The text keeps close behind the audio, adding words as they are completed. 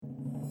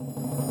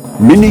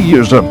Many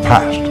years have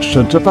passed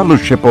since a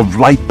fellowship of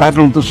light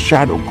battled the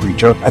shadow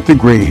creature at the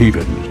Grey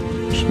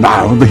Havens.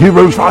 Now the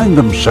heroes find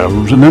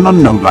themselves in an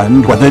unknown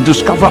land where they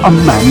discover a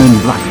man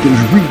in black is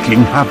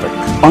wreaking havoc.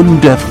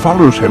 Undeath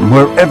follows him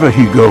wherever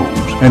he goes,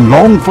 and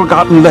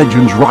long-forgotten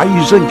legends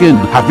rise again,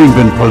 having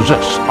been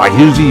possessed by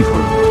his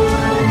evil.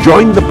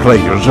 Join the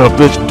players of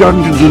this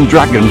Dungeons &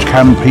 Dragons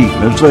campaign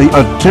as they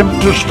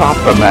attempt to stop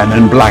the man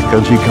in black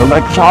as he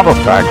collects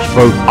artifacts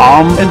both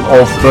on and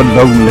off the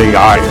Lonely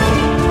Isle.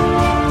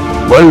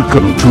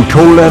 Welcome to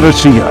Tol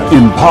Eressëa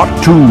in Part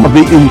 2 of the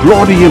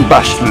Inglourious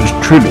Basterds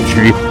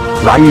trilogy,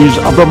 Rise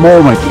of the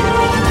Mormagir.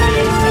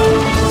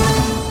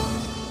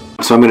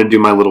 So I'm going to do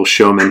my little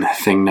showman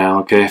thing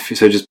now, okay?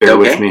 So just bear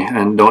with me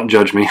and don't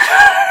judge me.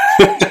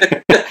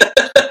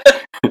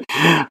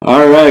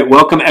 All right,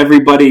 welcome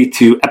everybody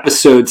to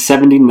episode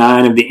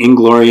 79 of the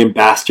Inglourious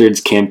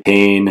Basterds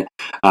campaign.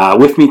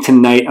 With me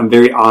tonight, I'm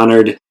very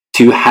honored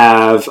to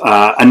have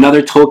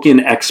another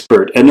Tolkien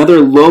expert,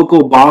 another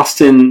local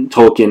Boston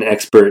Tolkien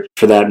expert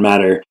for that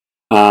matter.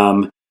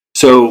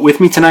 So with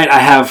me tonight, I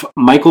have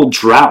Michael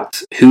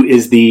Drought, who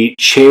is the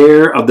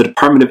chair of the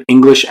Department of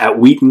English at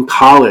Wheaton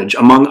College,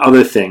 among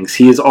other things.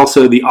 He is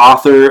also the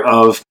author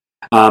of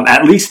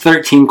at least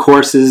 13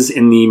 courses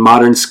in the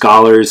Modern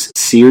Scholars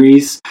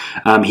series.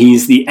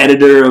 He's the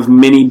editor of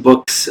many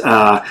books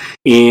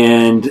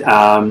and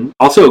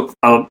also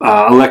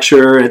a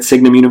lecturer at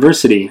Signum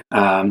University.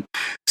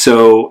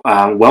 So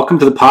welcome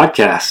to the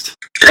podcast.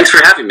 Thanks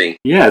for having me.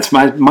 Yeah, it's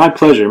my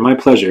pleasure, my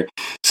pleasure.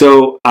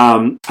 So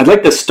I'd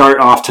like to start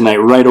off tonight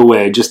right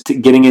away, just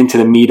getting into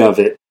the meat of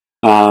it.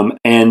 And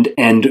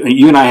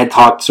you and I had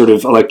talked sort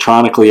of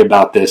electronically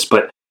about this,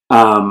 but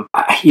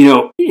you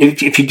know,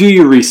 if you do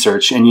your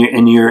research and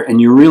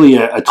you're really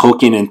a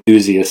Tolkien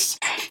enthusiast,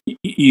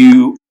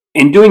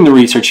 in doing the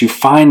research, you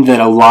find that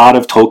a lot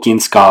of Tolkien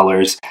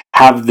scholars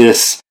have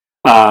this.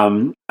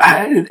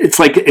 It's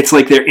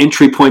like their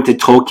entry point to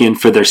Tolkien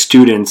for their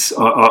students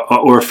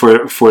or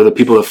for the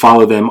people that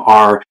follow them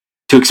are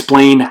to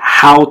explain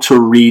how to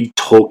read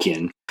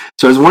Tolkien.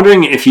 So I was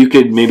wondering if you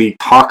could maybe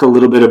talk a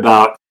little bit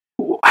about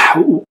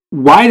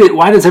why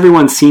does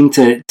everyone seem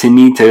to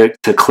need to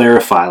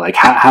clarify like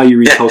how you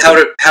read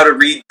Tolkien? How to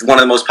read one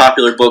of the most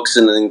popular books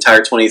in the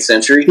entire 20th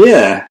century?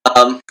 Yeah.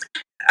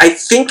 I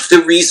think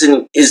the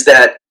reason is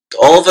that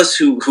all of us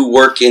who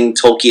work in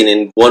Tolkien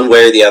in one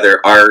way or the other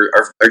are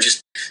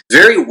just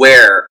very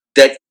aware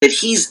that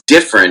he's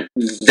different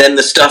than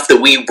the stuff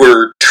that we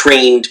were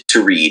trained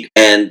to read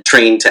and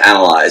trained to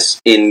analyze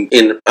in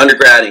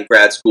undergrad and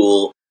grad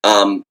school.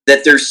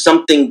 That there's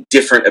something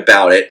different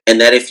about it, and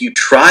that if you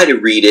try to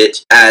read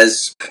it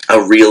as a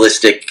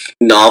realistic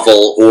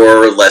novel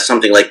or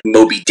something like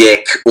Moby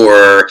Dick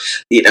or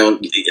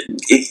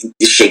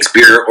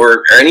Shakespeare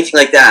or anything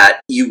like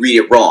that, you read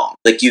it wrong.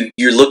 Like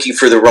you're looking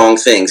for the wrong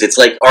things. It's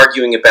like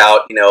arguing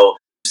about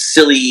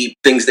silly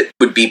things that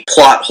would be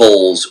plot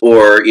holes,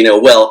 or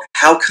well,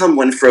 how come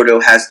when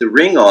Frodo has the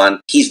ring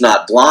on, he's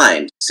not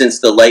blind, since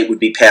the light would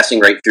be passing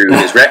right through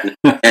his retina,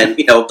 and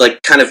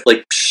kind of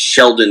like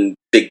Sheldon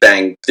Big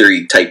Bang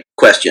Theory type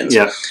questions.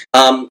 Yeah.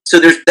 So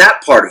there's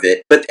that part of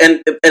it, but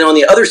and on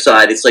the other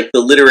side, it's like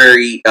the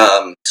literary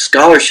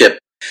scholarship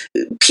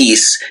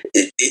piece.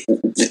 We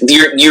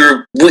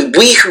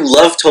who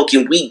love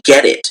Tolkien, we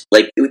get it.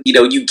 Like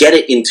you get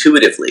it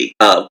intuitively.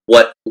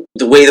 What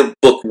the way the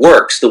book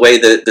works, the way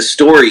the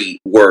story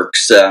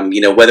works.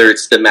 Whether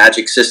it's the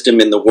magic system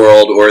in the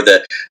world or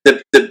the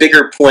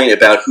bigger point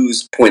about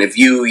whose point of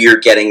view you're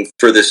getting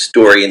for the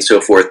story and so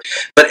forth.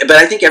 But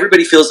I think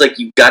everybody feels like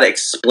you've got to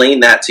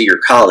explain that to your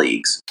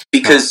colleagues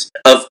because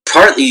of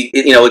partly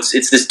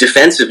it's this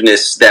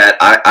defensiveness that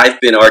I've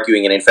been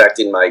arguing, and in fact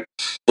in my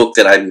book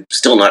that I'm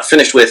still not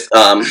finished with,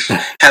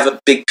 have a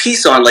big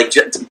piece on, like,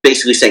 just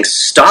basically saying,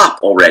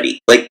 stop already.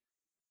 Like,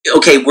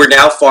 okay, we're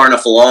now far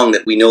enough along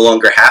that we no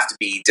longer have to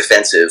be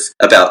defensive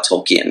about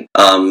Tolkien.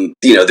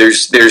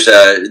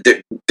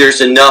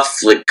 There's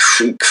enough like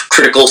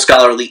critical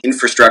scholarly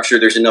infrastructure.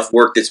 There's enough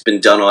work that's been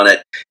done on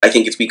it. I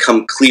think it's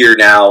become clear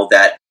now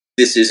that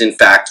this is, in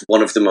fact,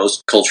 one of the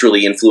most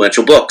culturally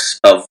influential books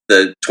of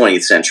the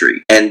 20th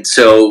century. And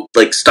so,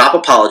 like, stop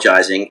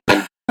apologizing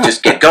and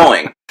just get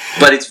going.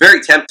 But it's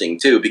very tempting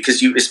too,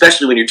 because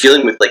especially when you're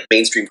dealing with like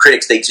mainstream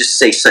critics, they just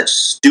say such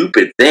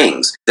stupid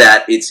things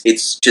that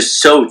it's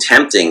just so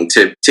tempting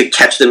to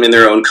catch them in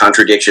their own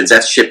contradictions.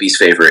 That's Shippy's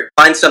favorite.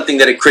 Find something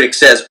that a critic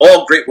says,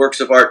 all great works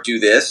of art do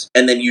this,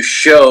 and then you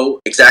show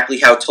exactly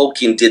how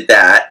Tolkien did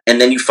that,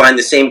 and then you find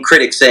the same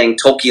critic saying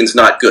Tolkien's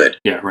not good.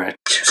 Yeah, right.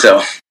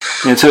 So,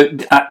 and so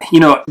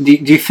do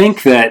you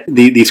think that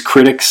these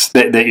critics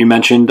that you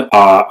mentioned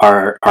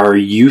are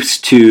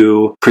used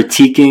to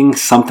critiquing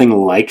something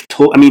like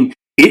Tolkien? I mean,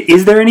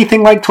 is there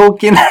anything like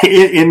Tolkien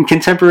in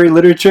contemporary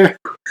literature?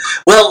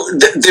 Well,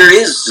 there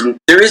is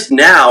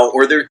now,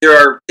 or there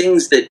are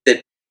things that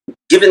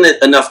given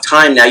it enough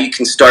time now, you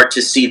can start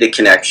to see the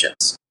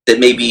connections. that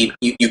maybe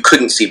you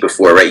couldn't see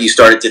before, right? You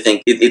started to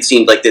think it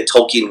seemed like that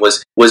Tolkien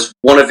was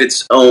one of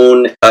its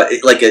own,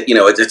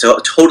 it's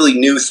a totally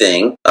new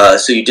thing.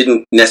 So you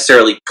didn't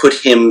necessarily put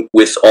him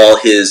with all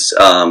his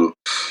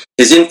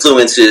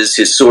influences,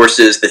 his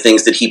sources, the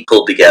things that he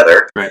pulled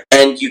together. Right.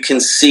 And you can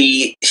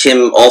see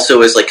him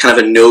also as like kind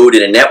of a node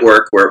in a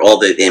network where all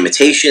the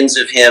imitations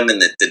of him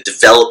and the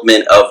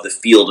development of the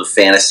field of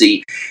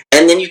fantasy.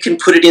 And then you can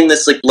put it in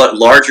this like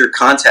larger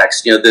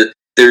context.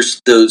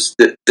 There's those,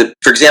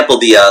 for example,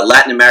 the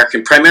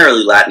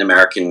primarily Latin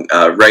American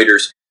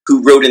writers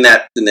who wrote in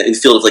the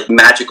field of like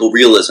magical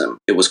realism,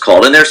 it was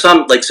called. And there's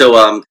some like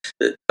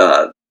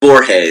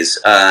Borges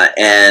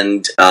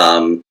and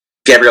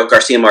Gabriel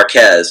Garcia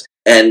Marquez,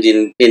 and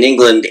in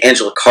England,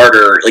 Angela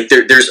Carter. Like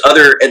there's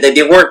other, and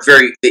they weren't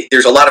very.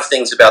 There's a lot of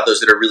things about those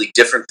that are really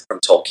different from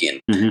Tolkien.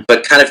 Mm-hmm.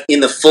 But kind of in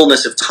the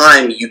fullness of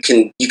time, you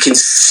can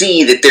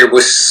see that there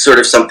was sort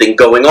of something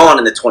going on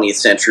in the 20th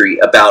century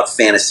about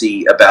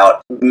fantasy,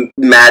 about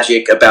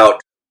magic,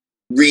 about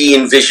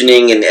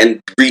re-envisioning and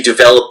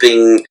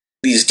redeveloping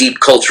these deep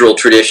cultural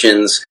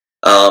traditions.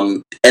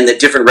 And that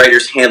different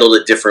writers handled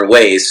it different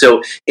ways.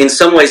 So in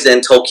some ways then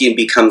Tolkien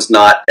becomes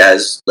not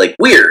as like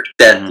weird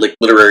that like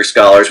literary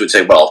scholars would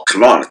say, well,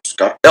 come on, it's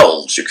got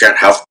elves. You can't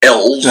have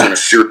elves in a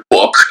short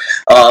book.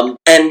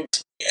 And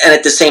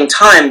at the same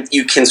time,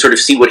 you can sort of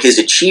see what his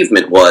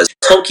achievement was.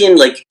 Tolkien,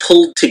 like,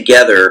 pulled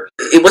together,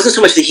 it wasn't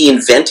so much that he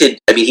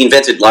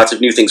invented lots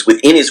of new things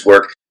within his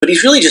work, but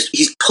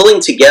he's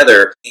pulling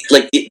together,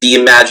 like, the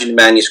imagined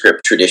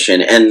manuscript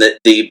tradition, and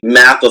the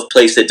map of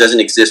place that doesn't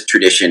exist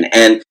tradition,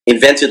 and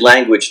invented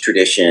language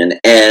tradition,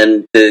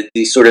 and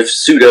the sort of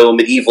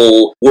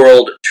pseudo-medieval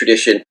world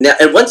tradition. Now,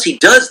 and once he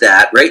does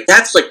that, right,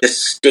 that's like the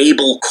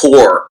stable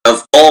core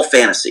of all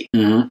fantasy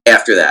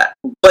after that.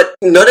 But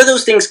none of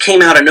those things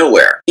came out of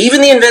nowhere.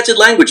 Even the invented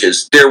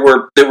languages, there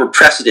were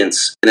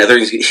precedents and other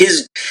things.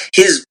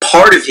 His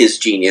part of his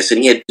genius,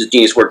 and his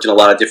genius worked in a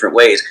lot of different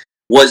ways,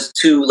 was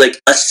to like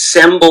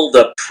assemble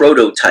the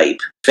prototype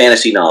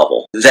fantasy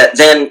novel that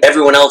then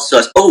everyone else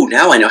says, oh,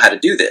 now I know how to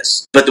do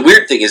this. But the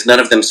weird thing is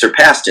none of them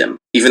surpassed him,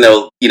 even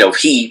though,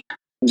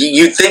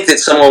 you'd think that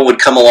someone would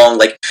come along,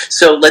 like,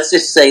 so let's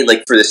just say,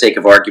 like, for the sake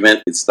of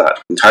argument, it's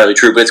not entirely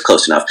true, but it's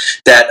close enough,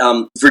 that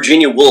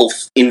Virginia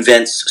Woolf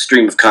invents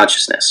stream of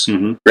consciousness,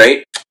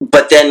 right?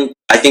 But then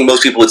I think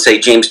most people would say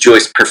James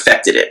Joyce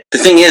perfected it. The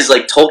thing is,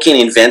 like, Tolkien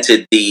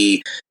invented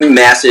the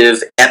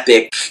massive,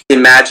 epic,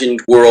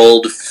 imagined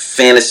world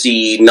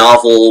fantasy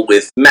novel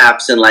with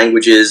maps and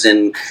languages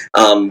and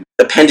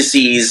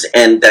appendices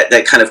and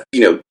that kind of,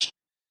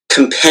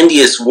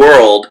 compendious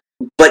world,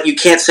 but you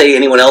can't say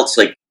anyone else,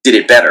 like, did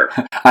it better.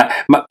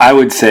 I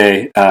would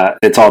say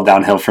it's all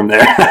downhill from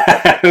there.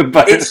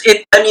 But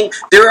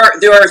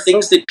there are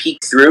things that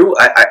peek through.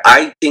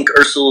 I think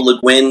Ursula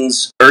Le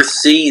Guin's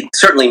Earthsea,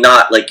 certainly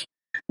not like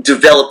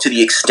developed to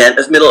the extent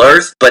of Middle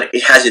Earth, but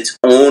it has its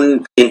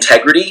own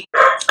integrity.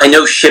 I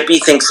know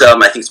Shippey thinks, I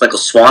think it's Michael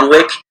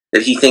Swanwick,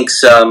 that he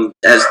thinks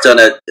has done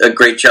a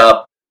great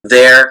job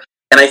there.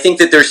 And I think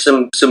that there's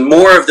some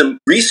more of the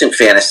recent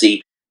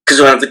fantasy, because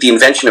with the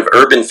invention of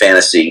urban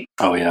fantasy,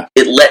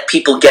 it let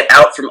people get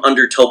out from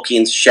under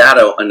Tolkien's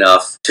shadow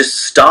enough to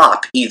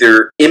stop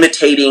either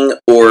imitating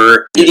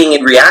or eating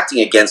and reacting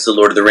against the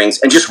Lord of the Rings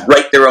and just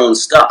write their own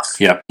stuff.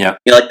 Yeah.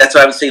 Like that's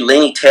why I would say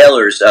Laini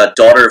Taylor's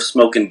Daughter of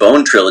Smoke and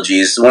Bone trilogy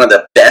is one of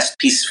the best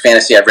pieces of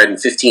fantasy I've read in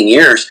 15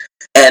 years.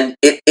 And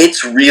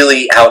it's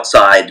really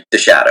outside the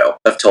shadow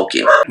of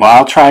Tolkien.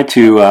 Well,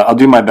 I'll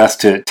do my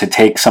best to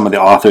take some of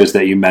the authors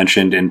that you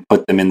mentioned and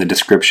put them in the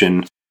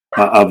description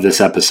of this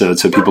episode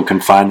so people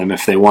can find them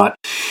if they want.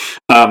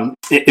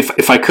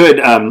 If I could,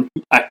 I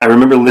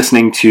remember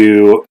listening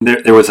to,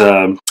 there was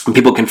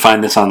people can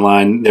find this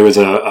online, there was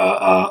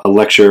a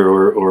lecture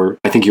or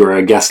I think you were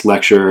a guest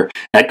lecturer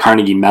at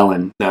Carnegie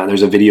Mellon.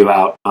 There's a video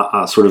out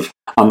sort of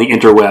on the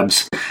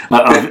interwebs.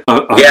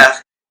 Yeah.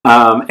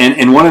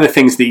 And one of the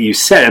things that you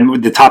said,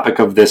 and the topic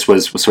of this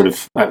was sort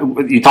of,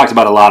 you talked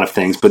about a lot of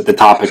things, but the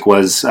topic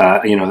was,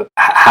 how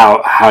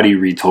do you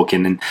read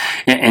Tolkien?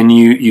 And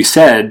you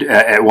said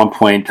at one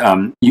point,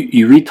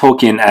 you read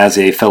Tolkien as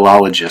a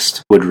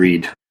philologist would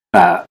read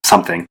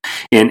something.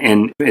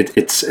 And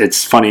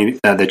it's funny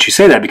that you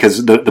say that,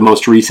 because the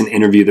most recent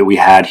interview that we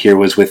had here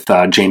was with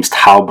James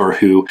Tauber,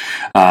 who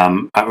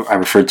I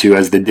referred to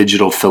as the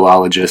digital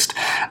philologist.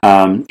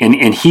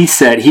 And he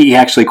said, he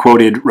actually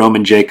quoted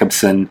Roman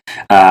Jacobson,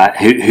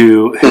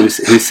 who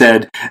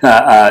said,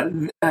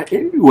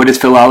 what is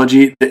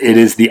philology? It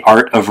is the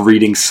art of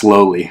reading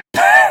slowly.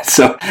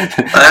 So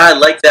I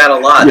like that a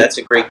lot. That's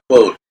a great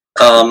quote.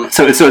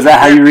 So is that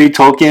how you read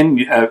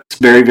Tolkien?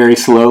 Very, very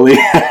slowly?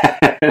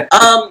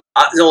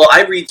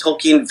 I read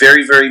Tolkien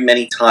very, very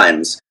many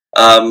times.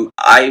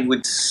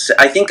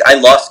 I think I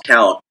lost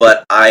count,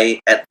 but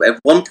at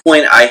one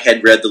point I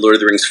had read The Lord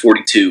of the Rings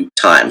 42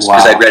 times,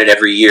 because I'd read it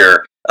every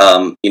year.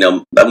 When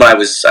I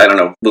was, I don't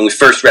know, when we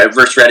first read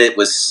it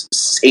was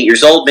 8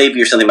 years old maybe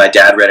or something. My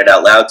dad read it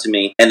out loud to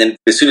me, and then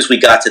as soon as we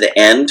got to the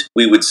end,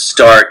 we would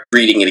start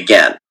reading it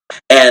again.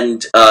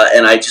 and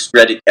I just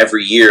read it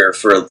every year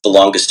for the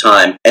longest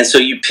time. And so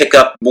you pick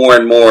up more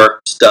and more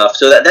stuff.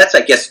 So that's,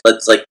 I guess,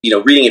 that's like,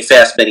 reading it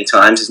fast many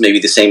times is maybe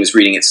the same as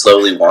reading it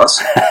slowly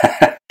once.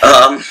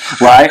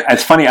 Well,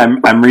 it's funny.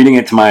 I'm reading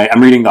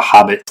The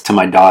Hobbit to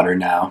my daughter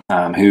now,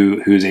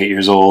 who's 8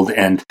 years old,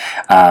 and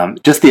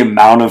just the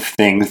amount of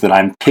things that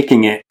I'm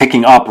picking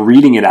up,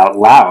 reading it out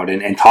loud,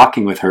 and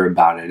talking with her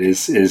about it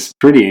is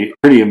pretty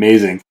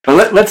amazing.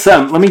 But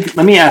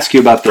let me ask you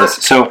about this.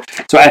 So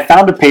I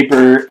found a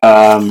paper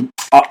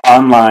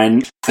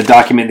online, a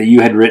document that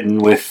you had written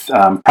with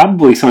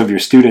probably some of your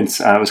students.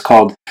 It was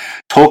called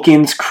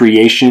Tolkien's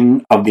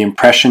Creation of the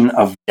Impression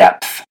of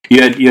Depth.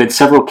 You had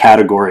several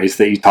categories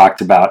that you talked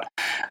about,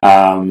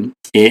 and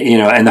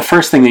the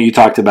first thing that you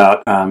talked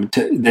about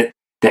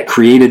that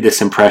created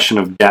this impression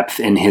of depth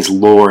in his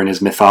lore and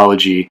his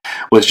mythology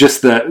was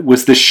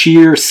the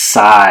sheer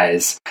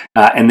size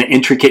and the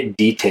intricate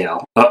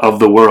detail of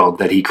the world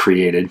that he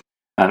created.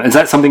 Is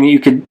that something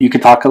that you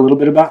could talk a little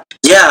bit about?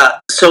 Yeah.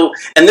 So,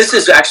 and this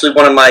is actually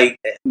one of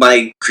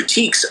my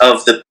critiques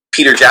of the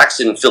Peter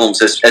Jackson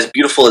films, as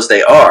beautiful as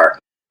they are,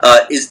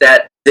 is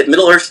that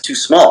Middle Earth's too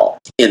small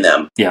in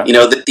them. Yeah.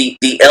 That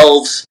the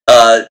elves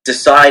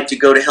decide to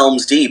go to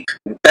Helm's Deep.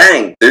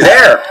 Bang, they're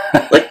there,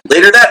 like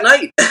later that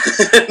night.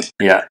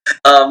 Yeah.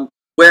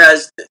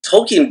 Whereas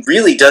Tolkien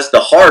really does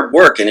the hard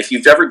work, and if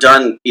you've ever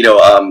done,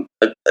 a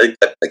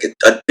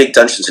big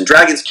Dungeons and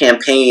Dragons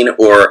campaign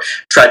or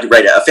tried to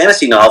write a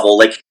fantasy novel,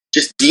 like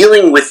just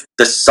dealing with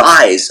the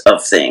size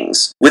of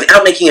things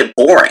without making it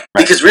boring, right.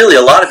 Because really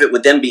a lot of it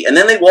would then be, and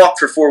then they walk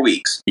for 4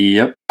 weeks.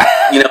 Yep.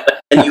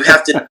 And you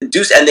have to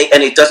do,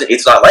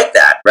 it's not like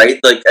that, right?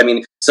 Like, I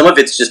mean, some of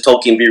it's just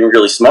Tolkien being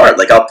really smart.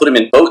 Like, I'll put him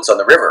in boats on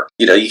the river.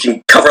 You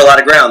can cover a lot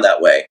of ground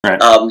that way. Right.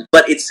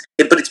 But it's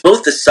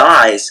both the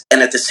size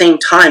and at the same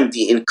time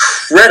the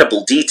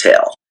incredible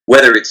detail.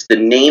 Whether it's the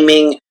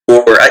naming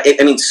or,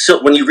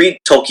 so when you read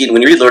Tolkien,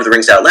 when you read Lord of the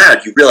Rings out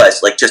loud, you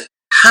realize like just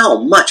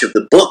how much of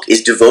the book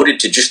is devoted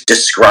to just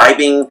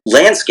describing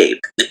landscape.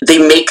 They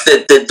make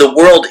the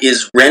world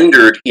is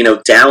rendered,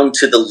 down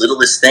to the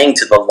littlest thing,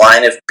 to the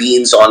line of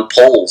beans on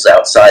poles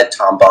outside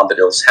Tom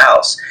Bombadil's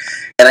house.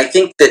 And I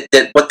think that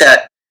what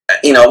that,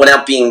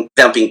 without being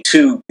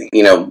too,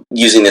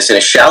 using this in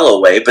a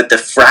shallow way, but the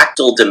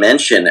fractal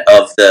dimension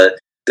of the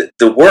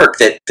work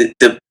that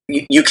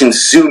you can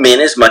zoom in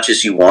as much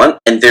as you want,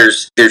 and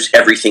there's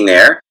everything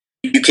there.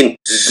 You can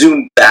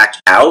zoom back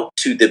out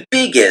to the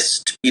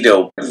biggest,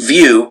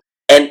 view,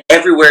 and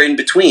everywhere in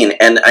between.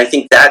 And I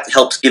think that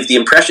helps give the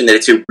impression that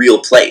it's a real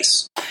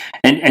place.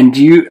 And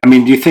do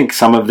you think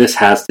some of this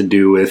has to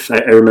do with, I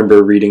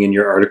remember reading in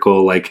your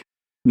article, like,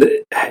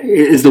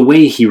 is the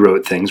way he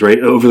wrote things, right,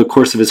 over the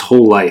course of his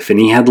whole life. And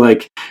he had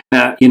like,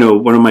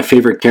 one of my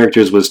favorite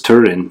characters was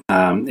Turin.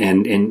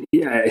 And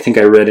I think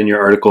I read in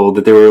your article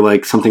that there were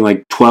like something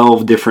like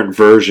 12 different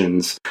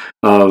versions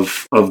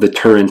of the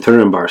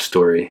Turin-Turambar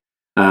story.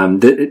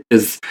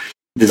 Does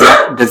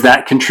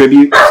that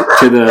contribute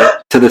to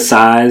the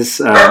size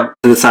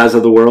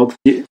of the world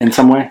in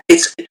some way?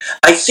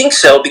 I think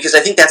so, because I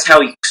think that's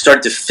how he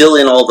started to fill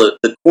in all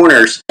the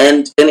corners,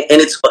 and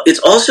it's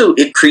also,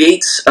 it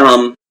creates.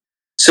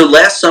 So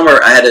last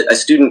summer I had a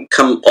student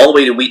come all the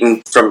way to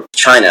Wheaton from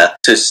China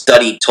to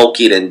study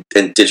Tolkien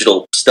and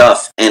digital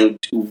stuff, and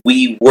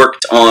we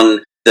worked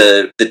on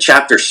the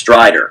chapter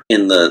Strider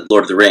in the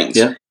Lord of the Rings.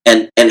 Yeah.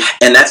 And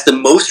that's the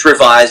most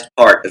revised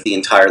part of the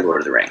entire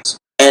Lord of the Rings.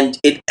 And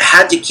it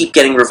had to keep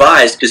getting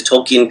revised because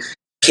Tolkien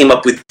came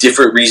up with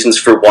different reasons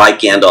for why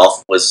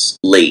Gandalf was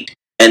late,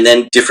 and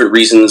then different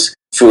reasons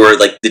for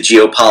like the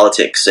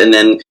geopolitics, and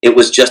then it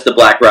was just the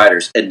Black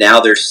Riders, and now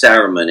there's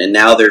Saruman, and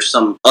now there's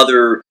some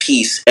other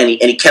piece, and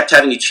he kept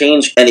having to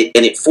change, and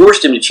it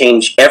forced him to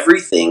change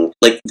everything.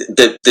 Like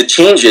the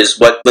changes,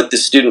 what the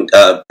student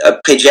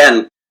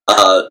Pei-Jen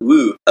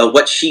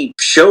what she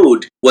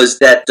showed was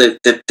that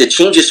the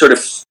changes sort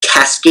of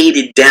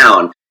cascaded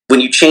down. When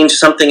you change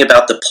something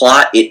about the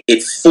plot,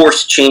 it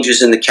forced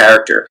changes in the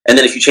character. And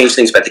then if you change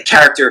things about the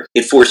character,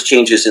 it forced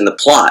changes in the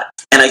plot.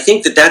 And I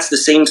think that that's the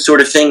same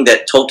sort of thing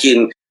that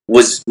Tolkien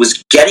was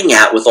getting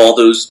at with all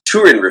those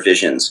Turin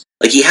revisions.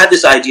 Like, he had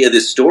this idea of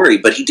this story,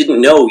 but he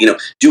didn't know,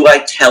 do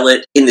I tell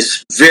it in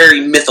this very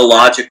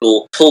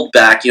mythological, pulled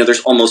back, there's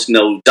almost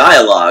no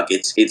dialogue.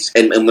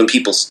 And when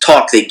people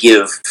talk, they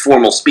give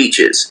formal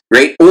speeches,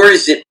 right? Or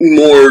is it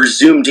more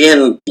zoomed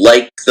in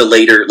like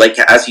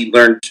as he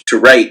learned to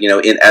write,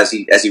 as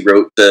he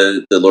wrote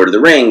the Lord of the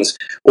Rings?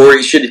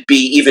 Or should it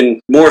be even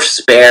more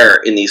spare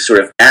in these sort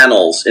of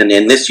annals? And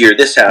in this year,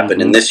 this happened,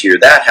 Mm-hmm. and this year,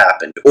 that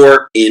happened.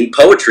 Or in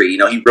poetry,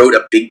 he wrote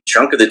a big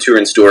chunk of the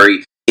Turin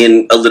story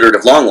in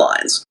alliterative long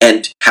lines.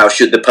 And how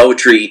should the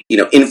poetry,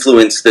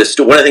 influence the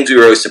story? One of the things we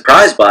were always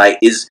surprised by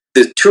is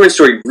the Turin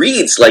story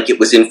reads like it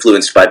was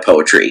influenced by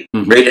poetry,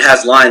 Mm-hmm. right? It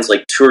has lines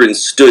like Turin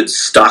stood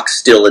stock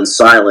still and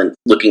silent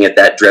looking at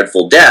that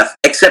dreadful death,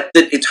 except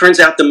that it turns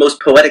out the most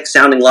poetic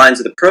sounding lines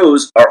of the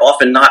prose are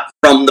often not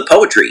from the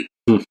poetry.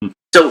 Mm-hmm.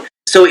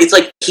 So it's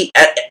like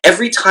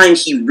every time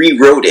he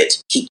rewrote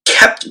it, he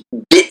kept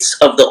bits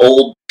of the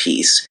old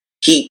piece,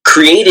 he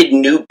created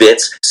new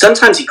bits.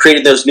 Sometimes he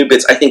created those new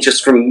bits, I think,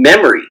 just from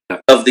memory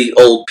of the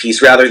old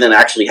piece rather than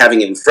actually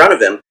having it in front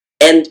of him.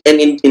 And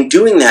in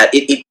doing that,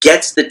 it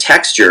gets the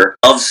texture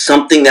of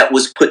something that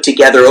was put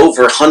together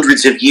over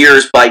hundreds of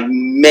years by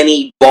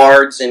many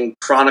bards and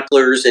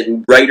chroniclers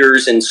and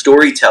writers and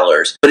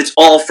storytellers. But it's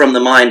all from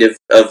the mind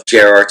of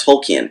J.R.R.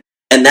 Tolkien.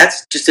 And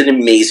that's just an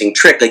amazing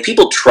trick. Like,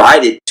 people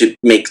tried to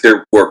make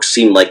their work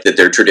seem like that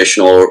they're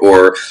traditional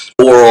or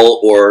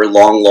oral or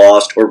long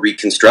lost or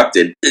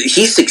reconstructed.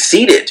 He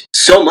succeeded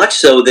so much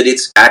so that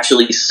it's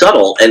actually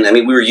subtle. And I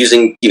mean, we were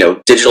using,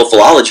 digital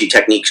philology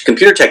techniques,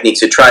 computer techniques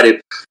to try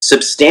to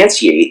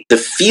substantiate the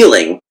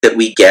feeling that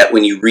we get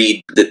when you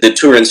read the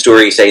Turin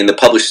story, say in the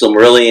published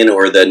Silmarillion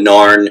or the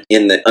Narn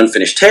in the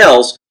Unfinished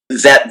Tales,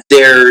 that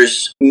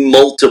there's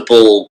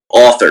multiple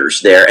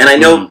authors there. And I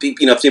know,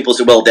 people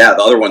say, well, Dad,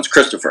 the other one's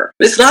Christopher.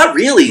 But it's not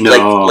really,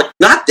 like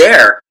not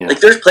there. Yeah.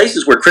 Like, there's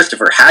places where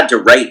Christopher had to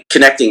write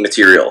connecting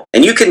material.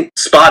 And you can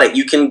spot it.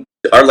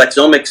 Our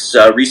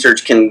Lexomics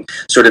research can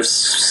sort of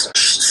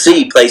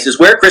see places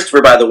where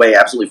Christopher, by the way,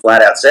 absolutely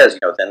flat out says,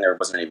 then there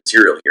wasn't any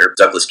material here.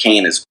 Douglas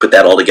Kane has put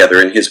that all together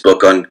in his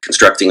book on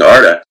constructing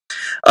Arda.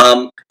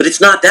 But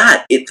it's not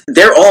that.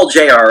 They're all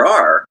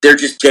J.R.R. They're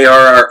just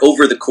J.R.R.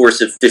 over the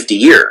course of 50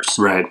 years.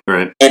 Right.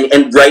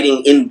 And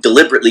writing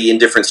deliberately in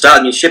different styles.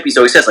 I mean, Shippey's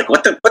always says, like,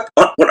 what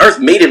on earth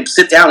made him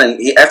sit down and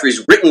after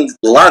he's written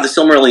a lot of the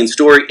Silmarillion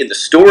story in the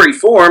story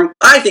form,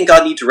 I think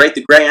I'll need to write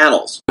the Grey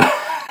Annals.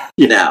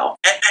 Now,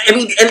 I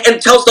mean,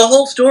 and tells the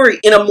whole story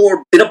in a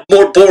more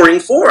boring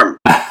form,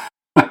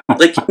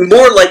 like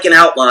more like an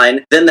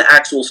outline than the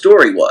actual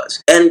story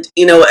was. And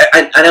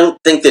I don't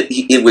think that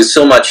it was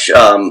so much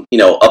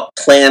a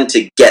plan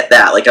to get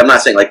that. Like, I'm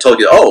not saying, like, told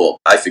you,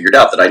 I figured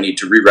out that I need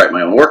to rewrite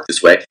my own work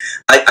this way.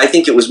 I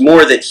think it was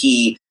more that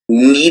he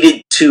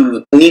needed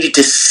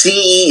to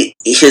see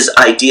his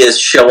ideas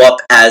show up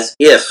as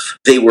if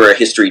they were a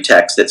history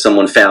text that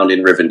someone found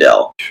in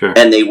Rivendell. Sure.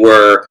 And they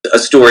were a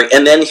story.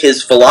 And then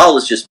his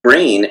philologist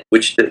brain,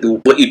 which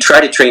what you try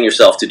to train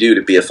yourself to do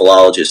to be a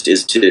philologist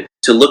is to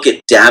look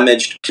at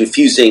damaged,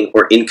 confusing,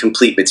 or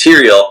incomplete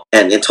material.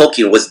 And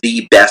Tolkien was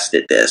the best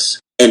at this.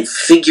 And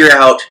figure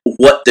out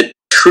what the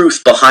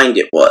truth behind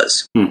it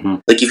was. Mm-hmm.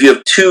 Like, if you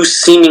have two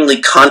seemingly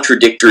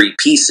contradictory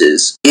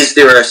pieces, is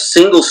there a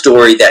single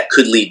story that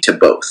could lead to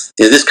both?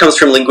 This comes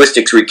from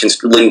linguistic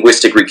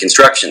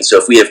reconstruction. So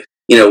if we have,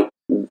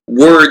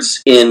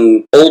 words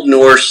in Old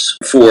Norse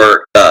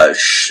for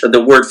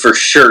the word for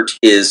shirt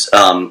is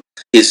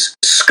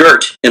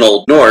skirt in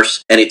Old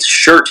Norse, and it's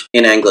shirt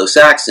in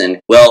Anglo-Saxon.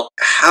 Well,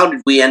 how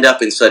did we end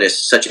up in such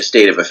a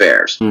state of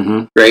affairs?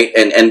 Mm-hmm. Right?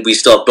 And we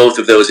still have both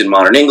of those in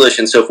modern English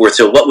and so forth.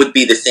 So what would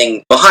be the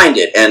thing behind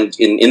it? And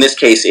in this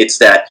case, it's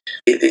that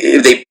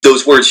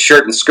those words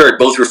shirt and skirt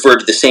both refer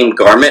to the same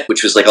garment,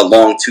 which was like a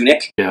long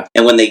tunic. Yeah.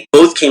 And when they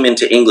both came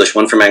into English,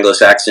 one from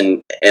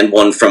Anglo-Saxon and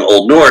one from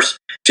Old Norse,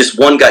 just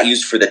one got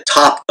used for the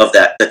top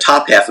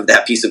half of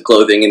that piece of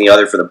clothing, and the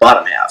other for the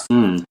bottom half.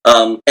 Mm.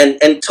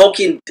 And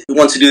Tolkien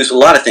wants to do this with a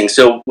lot of things.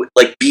 So,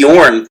 like,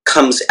 Bjorn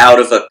comes out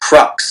of a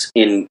crux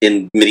in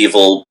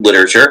medieval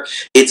literature.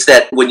 It's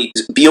that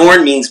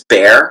Bjorn means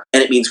bear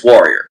and it means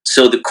warrior.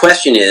 So the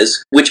question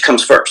is, which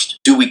comes first?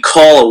 Do we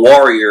call a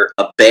warrior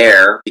a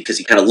bear because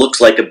he kind of looks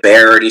like a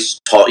bear and he's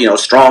tall,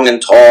 strong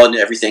and tall and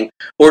everything,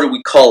 or do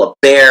we call a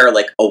bear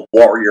like a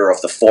warrior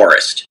of the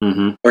forest,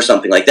 mm-hmm. or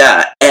something like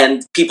that?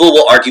 And people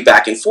will argue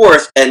back and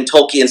forth. And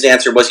Tolkien's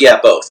answer was, yeah,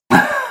 both.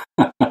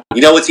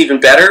 You know what's even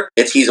better?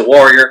 He's a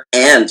warrior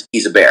and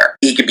he's a bear.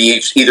 He could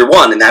be either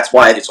one, and that's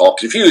why it's all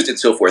confused and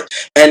so forth.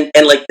 And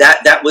like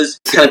that was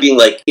kind of being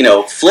like,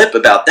 flip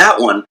about that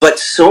one. But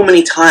so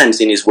many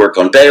times in his work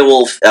on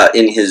Beowulf,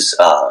 in his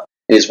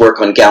work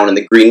on Gowan and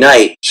the Green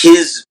Knight,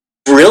 his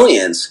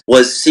brilliance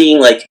was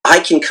seeing, like, I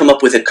can come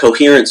up with a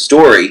coherent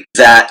story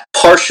that,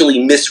 partially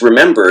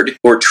misremembered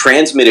or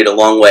transmitted a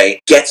long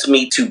way, gets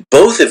me to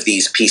both of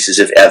these pieces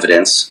of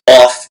evidence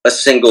off a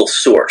single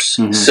source.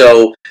 Mm-hmm.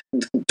 So,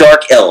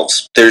 dark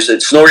elves.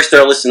 Snorri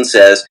Sturluson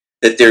says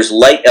that there's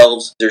light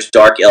elves, there's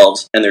dark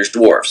elves, and there's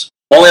dwarves.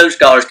 All the other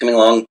scholars coming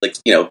along, like,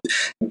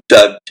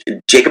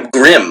 Jacob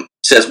Grimm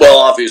says, well,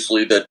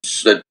 obviously the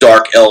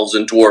dark elves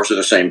and dwarves are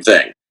the same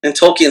thing. And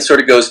Tolkien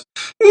sort of goes,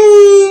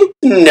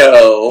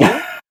 no.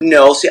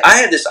 See, I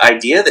had this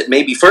idea that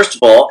maybe, first of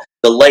all,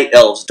 the light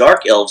elves,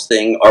 dark elves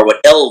thing are what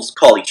elves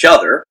call each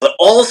other, but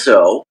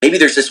also maybe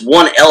there's this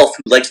one elf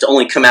who likes to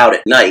only come out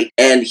at night,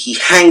 and he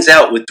hangs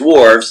out with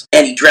dwarves,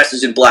 and he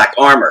dresses in black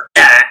armor.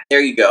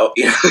 There you go.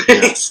 Yeah.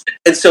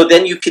 And so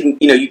then you can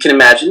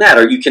imagine that,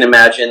 or you can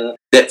imagine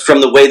that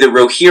from the way the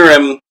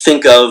Rohirrim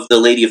think of the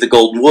Lady of the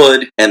Golden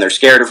Wood, and they're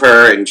scared of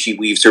her, and she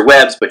weaves her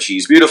webs, but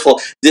she's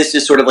beautiful. This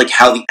is sort of like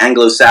how the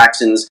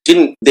Anglo-Saxons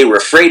they were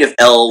afraid of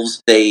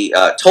elves.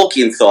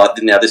 Tolkien thought,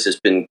 now this has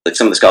been, like,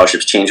 some of the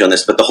scholarships change on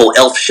this, but the whole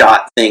elf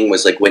shot thing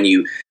was like when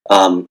you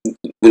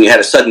had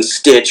a sudden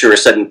stitch or a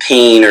sudden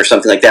pain or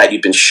something like that,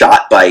 you'd been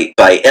shot by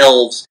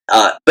elves.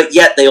 But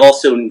yet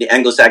the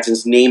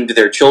Anglo-Saxons named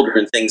their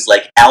children things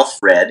like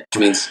Alfred, which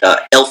means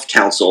elf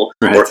council,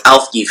 right, or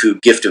Alfgifu,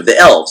 gift of the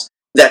elves.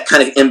 that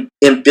kind of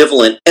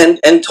ambivalent, and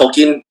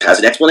Tolkien has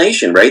an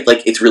explanation, right?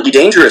 Like, it's really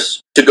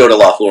dangerous to go to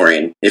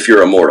Lothlorien if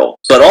you're immortal,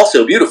 but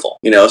also beautiful,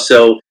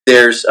 so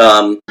there's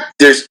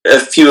a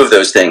few of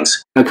those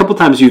things. A couple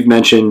times you've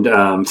mentioned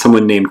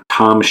someone named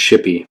Tom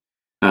Shippey.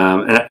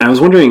 And I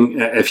was wondering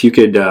if you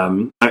could,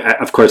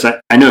 of course,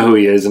 I know who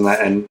he is,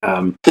 but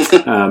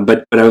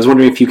I was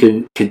wondering if you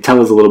could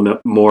tell us a little bit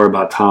more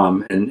about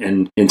Tom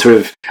and sort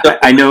of.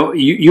 I know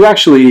you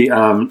actually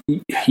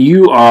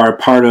you are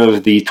part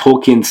of the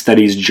Tolkien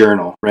Studies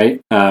Journal, right?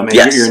 And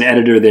yes. You're an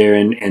editor there,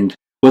 and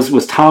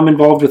was Tom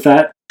involved with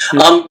that?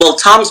 Well,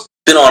 Tom's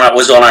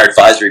was on our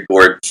advisory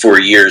board for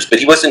years, but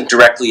he wasn't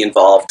directly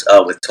involved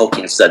with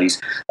Tolkien Studies.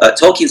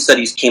 Tolkien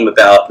Studies came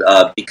about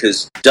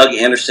because Doug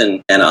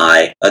Anderson and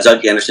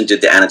Doug Anderson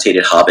did the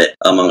annotated Hobbit,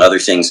 among other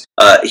things.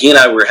 He and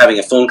I were having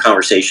a phone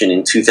conversation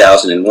in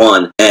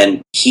 2001,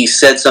 and he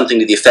said something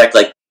to the effect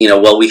like,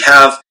 well, we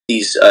have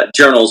these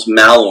journals,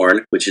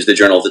 Malorn, which is the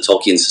Journal of the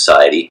Tolkien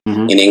Society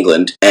in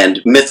England, and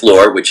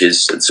Mythlore, which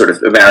is sort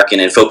of American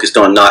and focused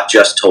on not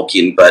just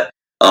Tolkien, but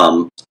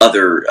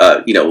other,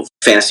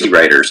 fantasy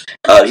writers.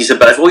 He said,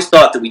 but I've always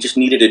thought that we just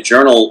needed a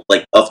journal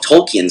of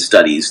Tolkien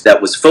studies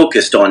that was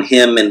focused on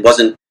him and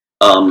wasn't,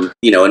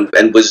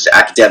 and was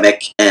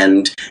academic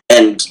and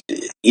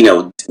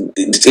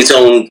its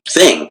own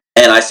thing.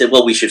 And I said,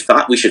 well, we should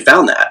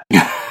found that.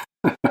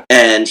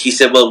 And he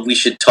said, well, we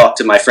should talk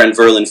to my friend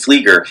Verlin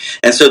Flieger.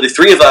 And so the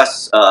three of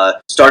us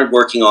started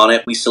working on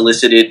it. We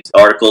solicited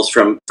articles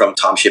from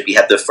Tom Shippey.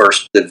 Had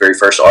the very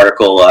first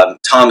article.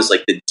 Tom is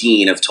like the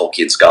dean of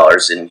Tolkien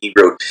scholars, and he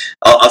wrote,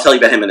 I'll tell you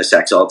about him in a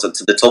sec, so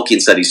the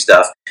Tolkien studies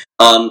stuff.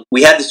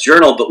 We had this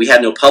journal, but we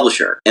had no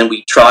publisher. And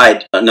we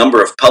tried a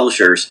number of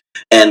publishers,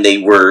 and they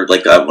were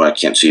like, well, I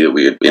can't see it.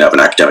 We have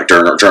an academic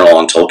journal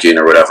on Tolkien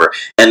or whatever.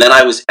 And then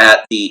I was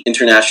at the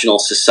International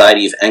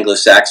Society of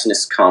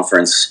Anglo-Saxonists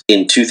conference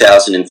in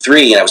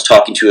 2003, and I was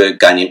talking to a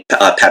guy named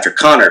Patrick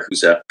Connor,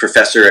 who's a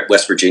professor at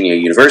West Virginia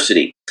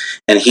University,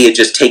 and he had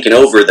just taken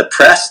over the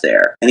press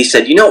there. And he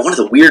said, one of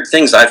the weird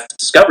things I've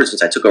discovered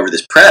since I took over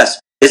this press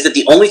is that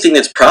the only thing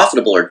that's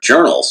profitable are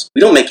journals.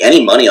 We don't make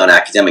any money on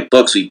academic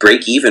books. We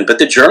break even, but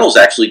the journals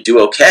actually do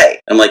okay.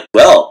 I'm like,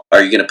 well,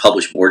 are you going to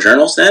publish more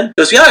journals then? He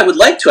goes, yeah, I would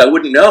like to. I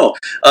wouldn't know.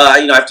 I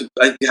have to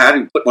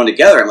put one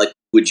together. I'm like,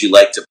 would you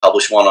like to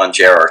publish one on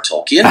J.R.R.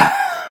 Tolkien?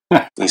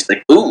 He's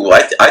like, ooh,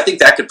 I think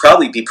that could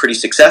probably be pretty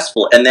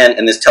successful. And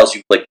this tells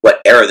you what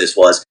era this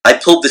was. I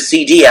pulled the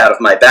CD out of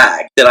my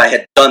bag that I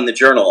had done the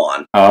journal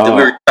on, that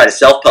we were trying to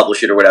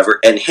self-publish it or whatever,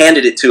 and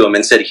handed it to him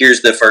and said,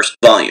 here's the first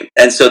volume.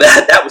 And so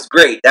that was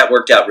great. That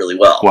worked out really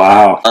well.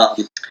 Wow.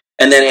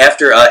 And then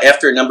after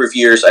a number of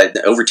years,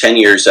 over 10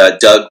 years,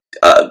 Doug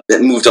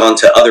moved on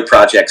to other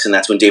projects, and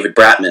that's when David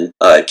Bratman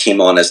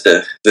came on as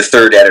the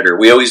third editor.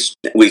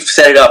 We've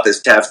set it up as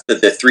to have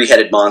the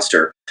three-headed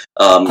monster,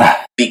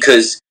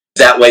 because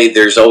that way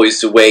there's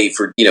always a way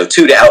for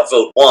two to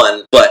outvote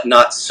one, but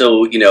not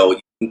so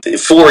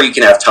four you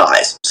can have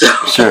ties. So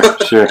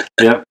sure,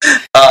 yep.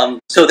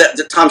 So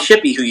the Tom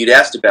Shippey, who you'd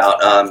asked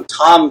about,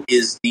 Tom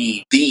is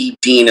the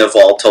dean of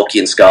all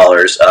Tolkien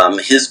scholars.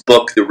 His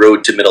book, The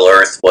Road to Middle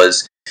Earth,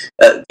 was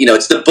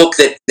it's the book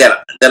that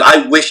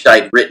I wished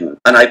I'd written,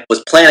 and I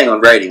was planning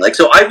on writing.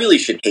 So I really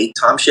should hate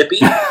Tom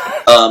Shippey.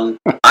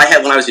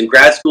 When I was in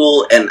grad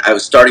school and I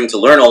was starting to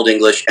learn Old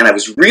English, and I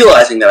was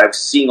realizing that I was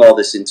seeing all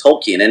this in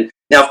Tolkien. And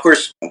now, of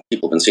course,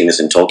 people have been seeing this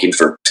in Tolkien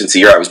since the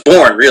year I was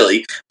born,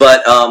 really,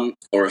 but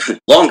or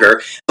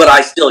longer. But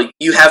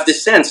you have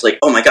this sense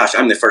oh my gosh,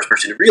 I'm the first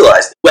person to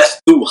realize that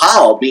West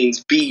Hal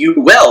means be you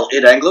well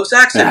in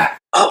Anglo-Saxon.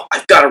 Oh,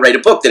 I've got to write a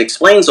book that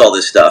explains all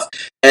this stuff.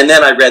 And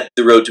then I read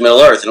The Road to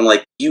Middle Earth, and I'm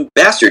like, you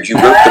bastard, you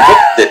wrote the book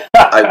that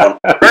I want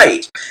to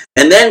write.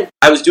 And then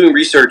I was doing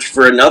research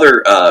for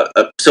another,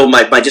 so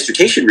my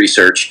dissertation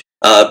research,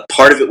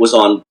 part of it was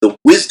on the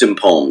wisdom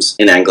poems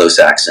in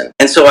Anglo-Saxon.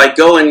 And so I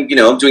go and,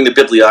 doing the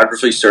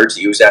bibliography search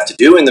that you always have to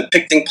do, and the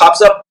pick thing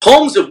pops up,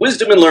 Poems of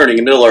Wisdom and Learning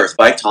in Middle Earth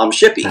by Tom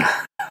Shippey.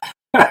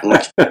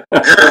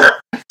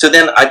 So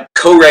then I'm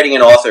co-writing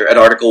an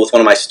article with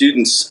one of my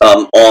students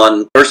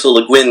on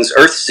Ursula Le Guin's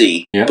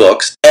Earthsea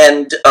books,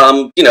 and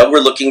we're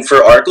looking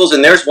for articles,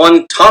 and there's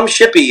one, Tom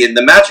Shippey and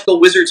the Magical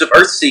Wizards of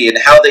Earthsea and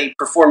how they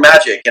perform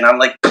magic, and I'm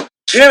like,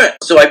 damn it!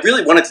 So I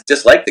really wanted to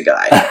dislike the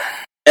guy.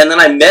 And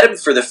then I met him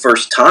for the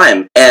first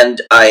time,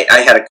 and I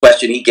had a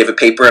question. He gave a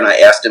paper, and I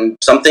asked him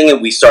something,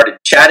 and we started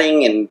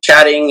chatting, and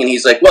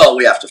he's like, well,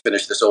 we have to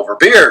finish this over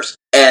beers.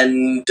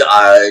 And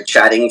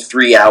chatting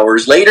 3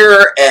 hours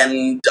later,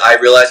 and I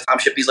realized Tom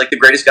Shippey's the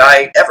greatest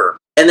guy ever.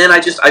 And then I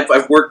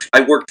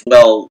worked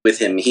well with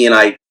him. He and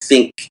I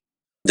think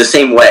the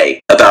same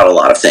way about a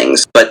lot of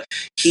things, but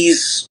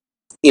he's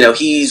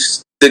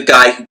the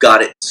guy who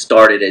got it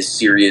started as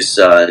serious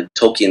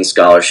Tolkien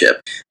scholarship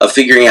of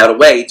figuring out a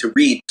way to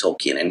read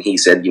Tolkien. And he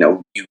said,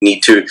 you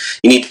need to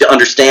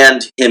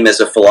understand him as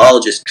a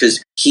philologist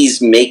because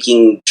he's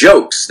making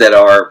jokes that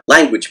are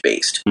language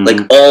based.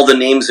 Mm-hmm. All the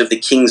names of the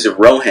kings of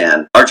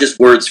Rohan are just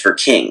words for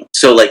king.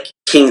 So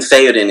King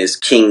Theoden is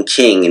King,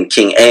 and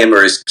King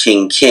Aemir is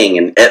King,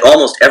 and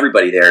almost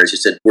everybody there is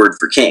just a word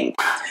for king.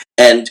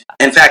 And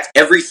in fact,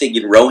 everything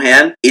in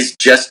Rohan is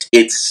just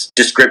its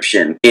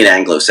description in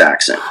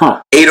Anglo-Saxon.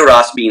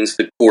 Edoras means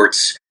the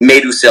courts,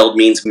 Meduseld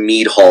means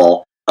mead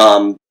hall,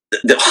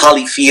 the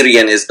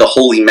Hallifirian is the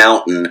holy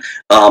mountain.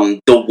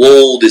 The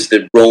wold is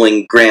the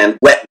rolling ground.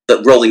 Wet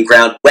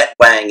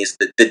wang is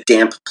the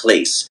damp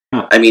place.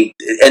 I mean,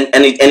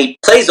 and he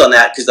plays on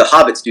that because the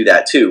hobbits do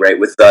that too, right?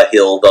 With the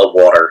hill, the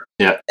water,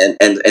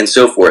 and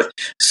so forth.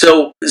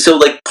 So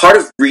like part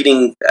of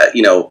reading,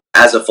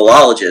 as a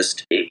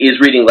philologist, is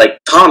reading, like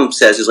Tom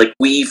says, is like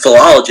we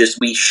philologists,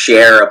 we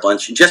share a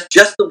bunch, just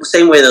the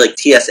same way that like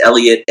T.S.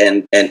 Eliot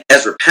and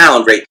Ezra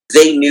Pound, right?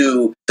 They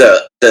knew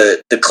the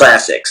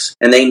classics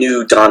and they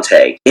knew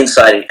Dante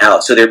inside and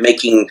out, so they're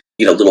making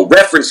little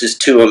references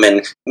to him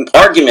and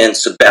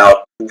arguments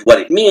about what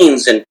it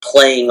means and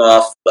playing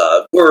off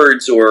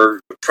words or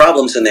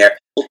problems in there.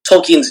 Well,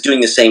 Tolkien's doing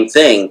the same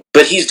thing,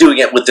 but he's doing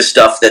it with the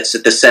stuff that's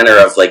at the center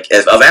of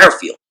our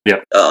field.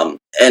 Yeah.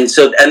 And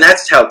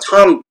that's how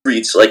Tom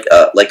reads like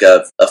a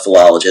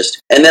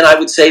philologist. And then I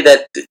would say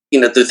that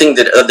the thing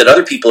that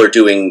other people are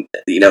doing,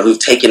 who've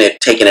taken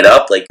it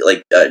up, like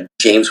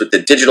James with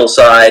the digital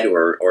side,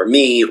 or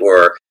me,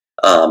 or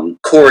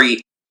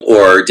Corey,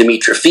 or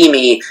Dimitra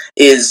Fimi,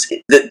 is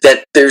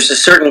that there's a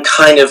certain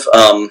kind of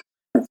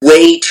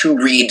way to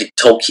read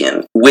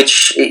Tolkien,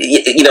 which,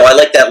 I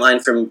like that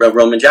line from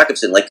Roman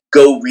Jakobson, like,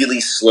 go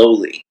really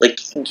slowly. Like,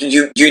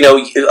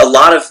 a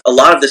lot of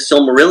the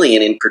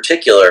Silmarillion in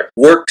particular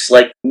works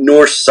like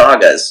Norse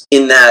sagas,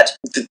 in that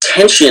the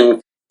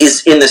tension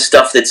is in the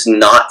stuff that's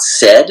not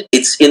said.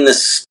 It's in the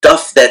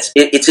stuff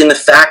it's in the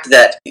fact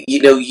that,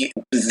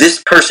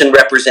 this person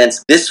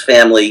represents this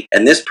family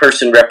and this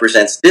person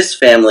represents this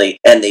family,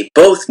 and they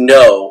both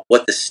know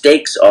what the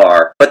stakes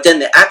are, but then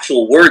the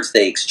actual words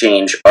they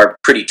exchange are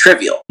pretty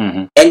trivial.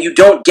 Mm-hmm. And you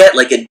don't get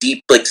like a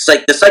deep, the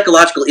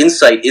psychological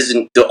insight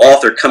isn't the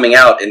author coming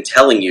out and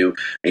telling you,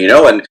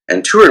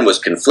 and Turin was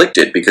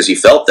conflicted because he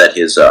felt that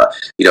his,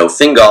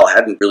 Thingol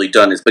hadn't really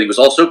done this, but he was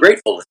also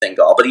grateful to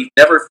Thingol, but he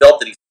never felt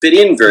that he fit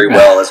in very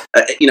well as,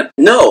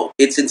 no,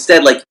 it's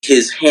instead like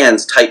his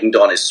hands tightened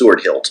on his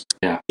sword hilt.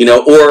 Yeah.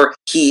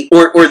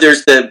 Or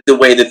there's the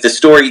way that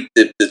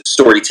the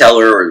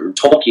storyteller or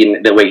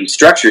Tolkien, the way he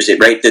structures it,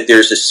 right? That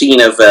there's a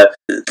scene of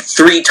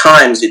 3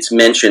 times it's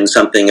mentioned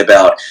something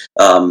about,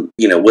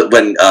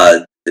 when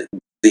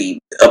the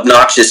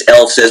obnoxious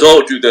elf says,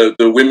 "Oh, do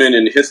the women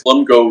in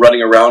Hithlum go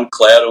running around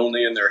clad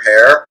only in their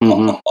hair?"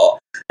 Mm-hmm.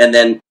 And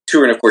then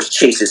Turin, of course,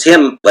 chases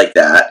him like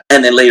that.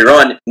 And then later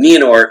on,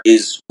 Nienor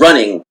is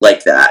running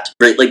like that,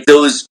 right? Like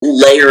those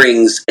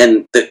layerings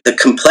and the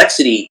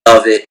complexity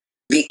of it.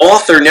 The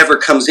author never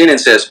comes in and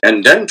says,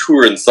 and then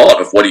Turin thought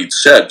of what he'd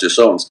said to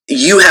so-and-so.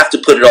 You have to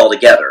put it all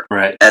together,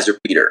 right, as a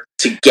reader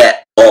to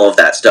get all of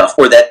that stuff,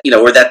 or that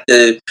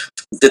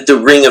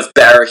the ring of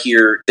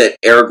Barahir that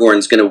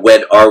Aragorn's going to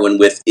wed Arwen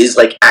with is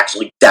like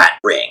actually that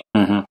ring,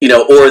 mm-hmm.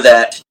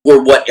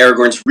 Or what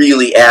Aragorn's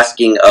really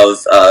asking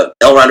of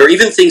Elrond, or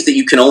even things that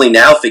you can only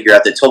now figure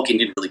out that Tolkien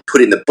didn't really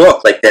put in the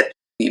book, like that.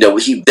 He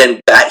then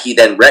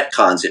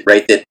retcons it,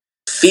 right? That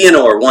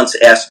Fëanor once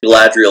asked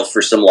Galadriel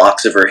for some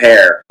locks of her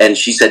hair, and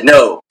she said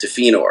no to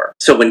Fëanor.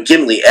 So when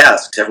Gimli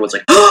asks, everyone's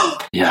like, "Oh,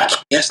 yeah,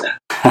 yes, that."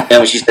 And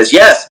when she says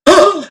yes,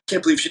 "Oh, I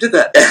can't believe she did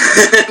that."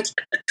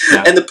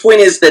 Yeah. And the point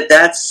is that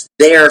that's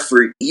there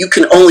for, you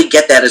can only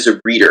get that as a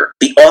reader.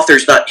 The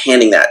author's not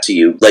handing that to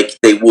you like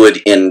they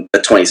would in a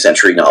 20th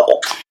century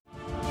novel.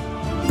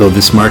 Though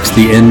this marks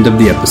the end of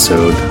the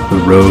episode,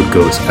 the road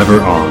goes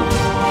ever on.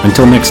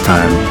 Until next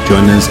time,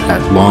 join us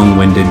at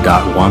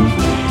longwinded.one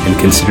and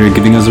consider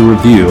giving us a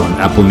review on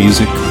Apple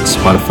Music,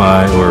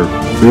 Spotify, or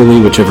really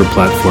whichever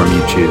platform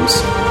you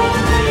choose.